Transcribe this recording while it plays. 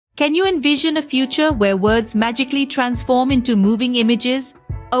Can you envision a future where words magically transform into moving images?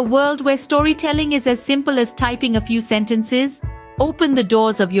 A world where storytelling is as simple as typing a few sentences? Open the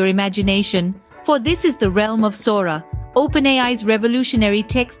doors of your imagination, for this is the realm of Sora, OpenAI's revolutionary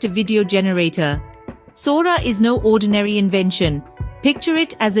text-to-video generator. Sora is no ordinary invention. Picture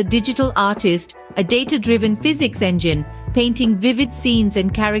it as a digital artist, a data-driven physics engine, painting vivid scenes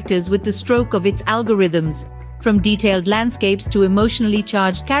and characters with the stroke of its algorithms. From detailed landscapes to emotionally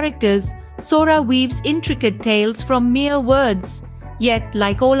charged characters, Sora weaves intricate tales from mere words. Yet,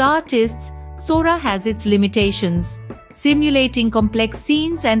 like all artists, Sora has its limitations. Simulating complex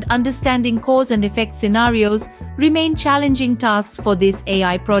scenes and understanding cause and effect scenarios remain challenging tasks for this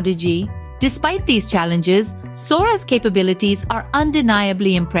AI prodigy. Despite these challenges, Sora's capabilities are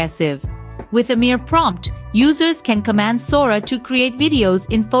undeniably impressive. With a mere prompt, users can command Sora to create videos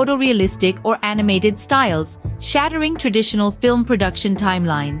in photorealistic or animated styles, shattering traditional film production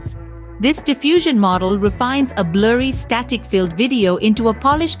timelines. This diffusion model refines a blurry, static-filled video into a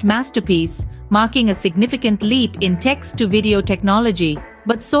polished masterpiece, marking a significant leap in text-to-video technology.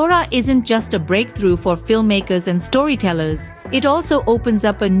 But Sora isn't just a breakthrough for filmmakers and storytellers. It also opens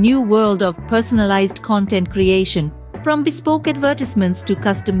up a new world of personalized content creation. From bespoke advertisements to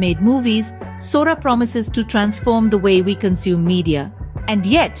custom-made movies, Sora promises to transform the way we consume media. And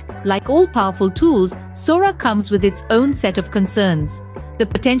yet, like all powerful tools, Sora comes with its own set of concerns. The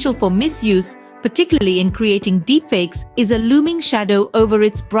potential for misuse, particularly in creating deepfakes, is a looming shadow over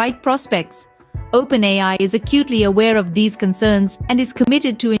its bright prospects. OpenAI is acutely aware of these concerns and is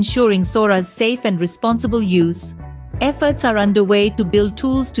committed to ensuring Sora's safe and responsible use. Efforts are underway to build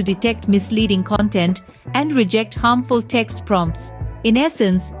tools to detect misleading content and reject harmful text prompts. In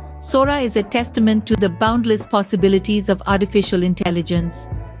essence, Sora is a testament to the boundless possibilities of artificial intelligence.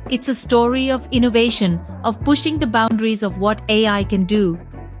 It's a story of innovation, of pushing the boundaries of what AI can do.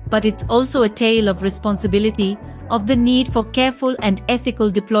 But it's also a tale of responsibility, of the need for careful and ethical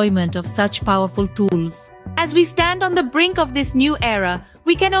deployment of such powerful tools. As we stand on the brink of this new era,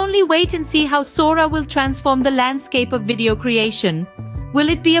 we can only wait and see how Sora will transform the landscape of video creation. Will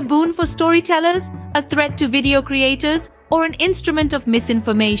it be a boon for storytellers, a threat to video creators, or an instrument of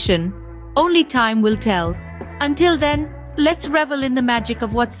misinformation? Only time will tell. Until then, let's revel in the magic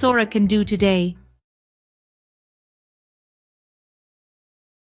of what Sora can do today.